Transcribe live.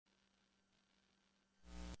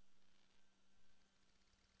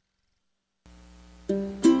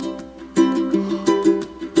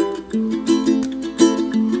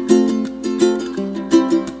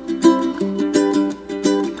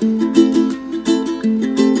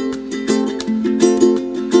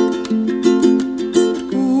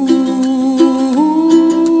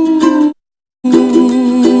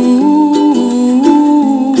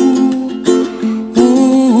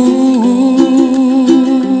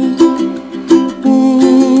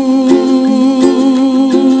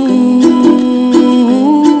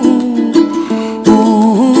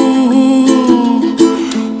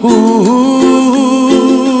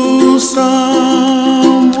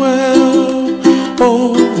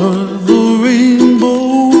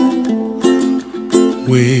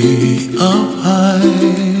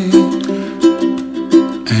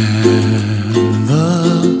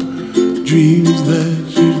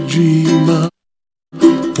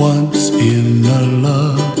once in a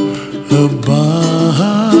lullaby.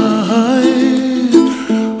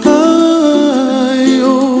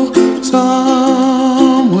 Oh,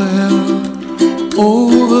 somewhere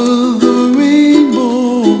over the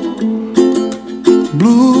rainbow,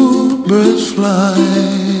 bluebirds fly,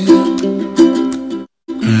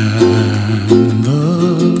 and the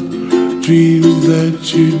dreams that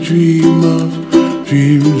you dream of,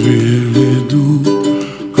 dreams really do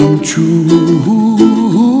come true.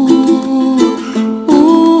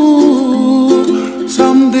 Ooh,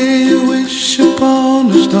 someday you wish upon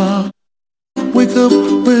a star, wake up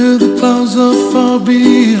where the clouds are far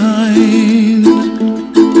behind.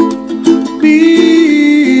 Be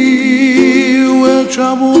where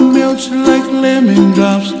trouble melts like lemon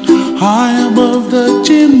drops, high above the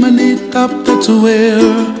chimney top. That's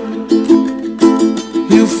where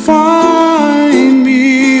you find me.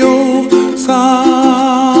 Oh,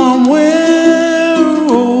 somewhere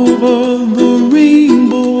over the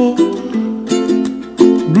rainbow,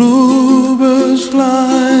 bluebirds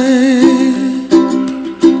fly,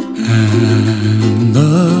 and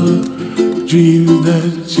the dreams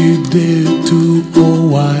that you dare to, oh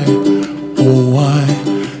why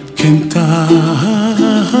can't I?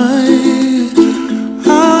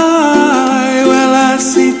 Well, I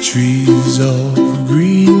see trees of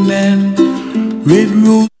green and red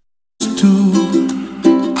roses too.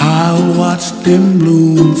 I'll watch them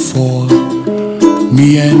bloom for me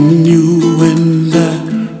and you, and I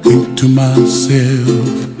think to myself,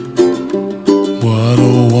 what a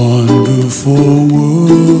wonderful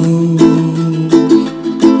world.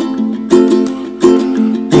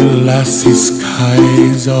 Well, I see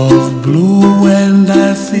skies of blue and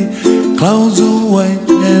I see clouds of white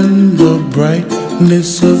and the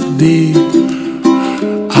brightness of day.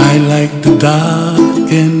 I like the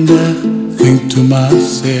dark and I think to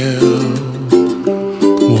myself,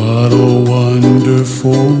 what a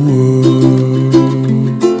wonderful world.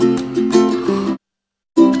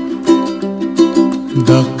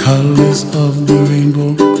 The colors of the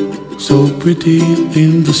rainbow, so pretty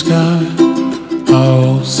in the sky, are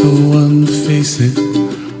also on the faces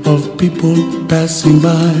of people passing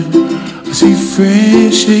by. I see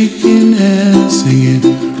friends shaking hands, singing,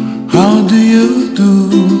 how do you do?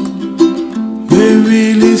 They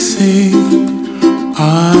really say, I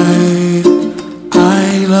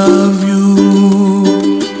love you.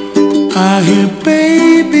 I hear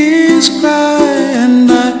babies cry and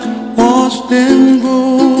I watch them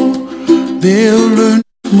grow. They'll learn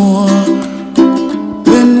more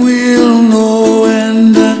than we'll know,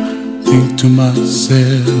 and I think to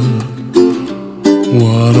myself,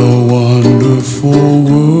 what a wonderful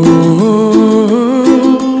world.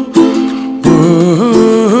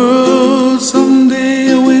 Someday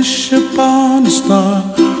I wish upon a star,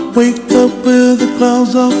 wake up where the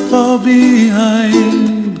clouds are far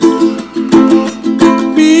behind.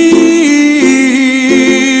 Be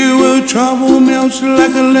where trouble melts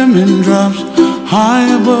like a lemon drops, high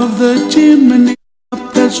above the chimney top.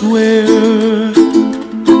 That's where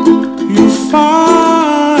you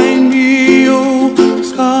find me. Oh,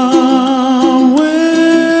 somewhere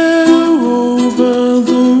over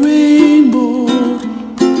the rainbow,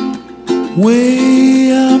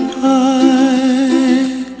 way up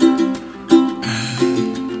high,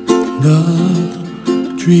 and the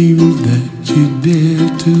dreams that you dare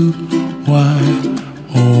to, why,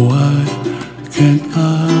 oh why can't I?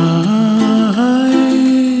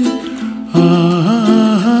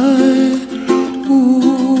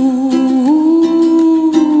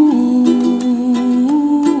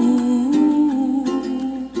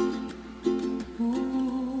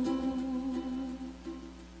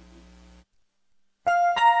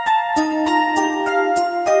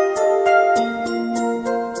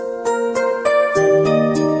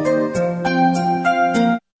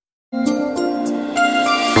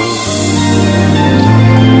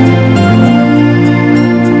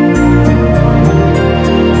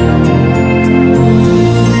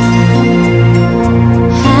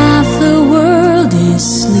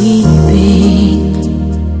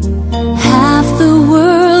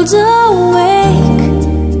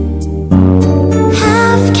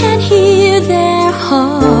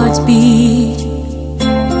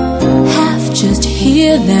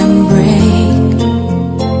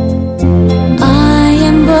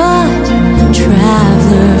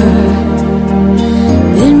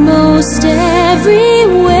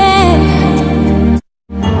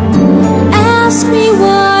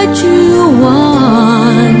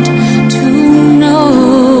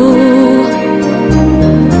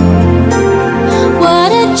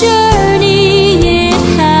 Journey it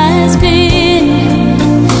has been,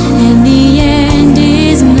 and the end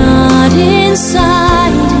is not.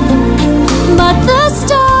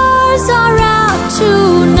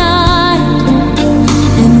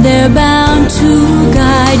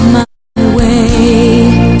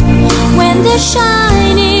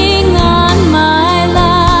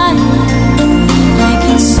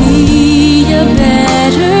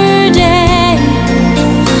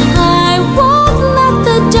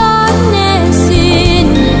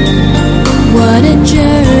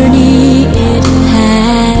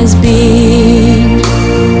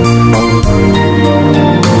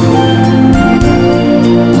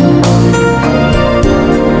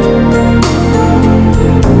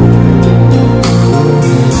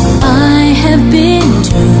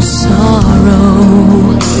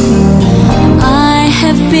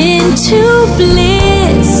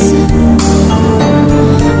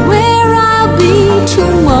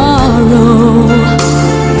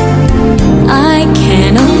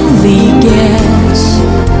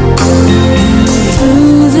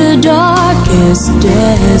 this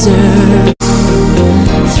desert,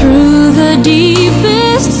 through the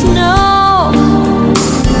deepest snow.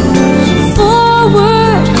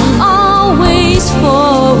 Forward, always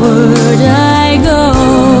forward I go.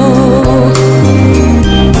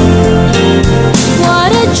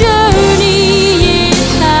 What a journey it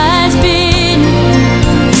has been,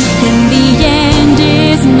 and the end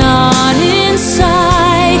is not in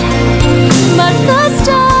sight, but the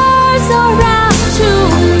stars are out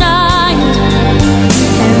tonight,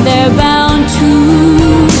 and they're bound to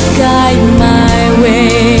guide my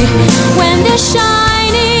way. When they're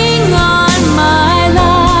shining on my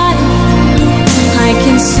life, I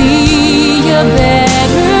can see a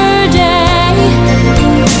better day.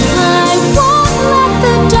 I won't let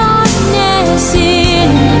the darkness in.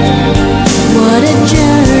 What a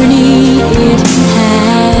journey it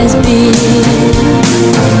has been.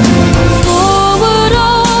 Forward,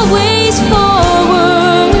 always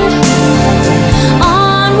forward.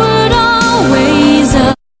 Onward, always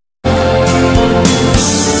up.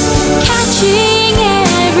 Catching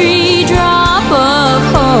every drop of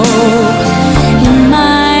hope in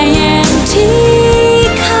my empty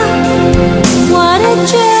cup. What a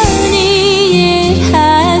journey it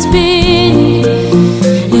has been,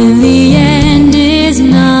 and the end is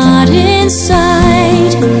not in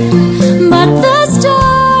sight, but the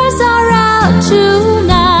stars are out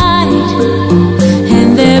tonight, and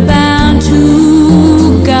they're bound to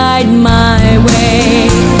guide my way.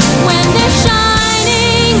 When they're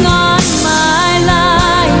shining on my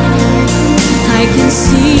life, I can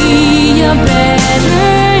see a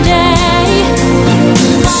better day.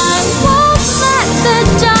 I won't let the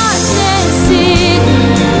darkness in.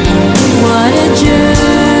 What a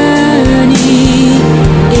journey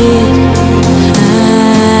it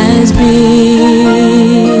has been.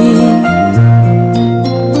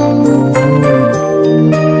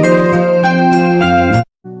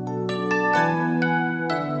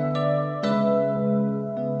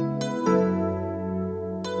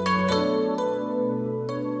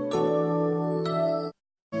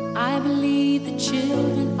 I believe the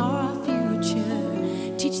children are our future.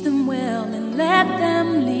 Teach them well and let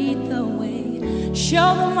them lead the way.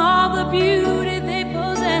 Show them all the beauty they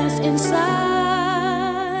possess inside.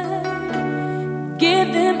 Give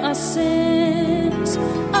them a sense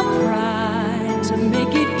of pride to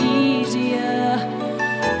make it easier.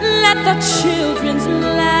 Let the children's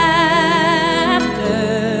laughter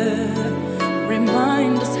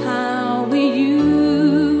remind us how we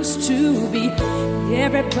used to be.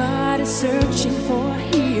 Everybody's searching for a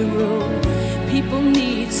hero. People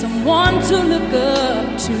need someone to look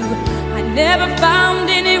up to. I never found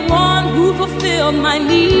anyone who fulfilled my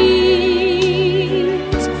needs.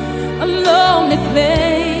 A lonely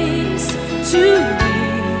place to be,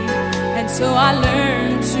 and so I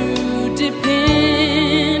learned to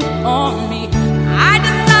depend on me. I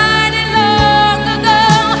decided long ago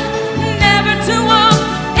never to walk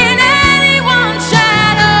in anyone's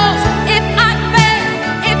shadows. If I fail,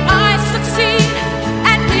 if I succeed,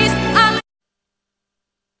 at least I'll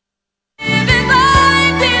live as I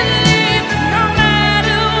believe. No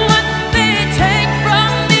matter what they take from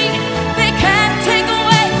me, they can't take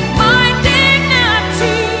away my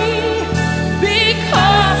dignity,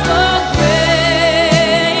 because the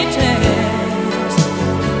greatest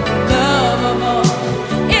love of all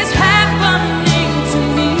is happening to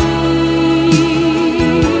me.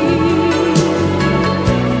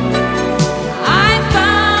 I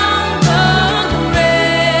found the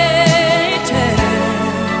greatest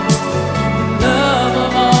love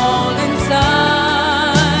of all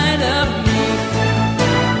inside of me.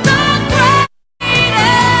 The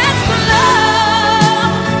greatest love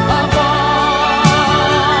of all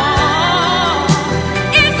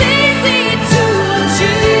is easy to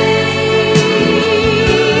achieve.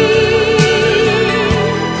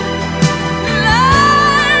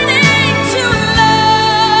 Learning to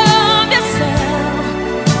love yourself,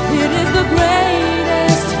 it is the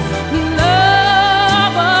greatest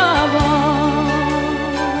love of all.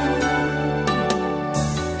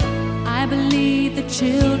 I believe the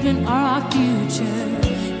children are our future.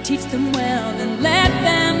 Teach them well and let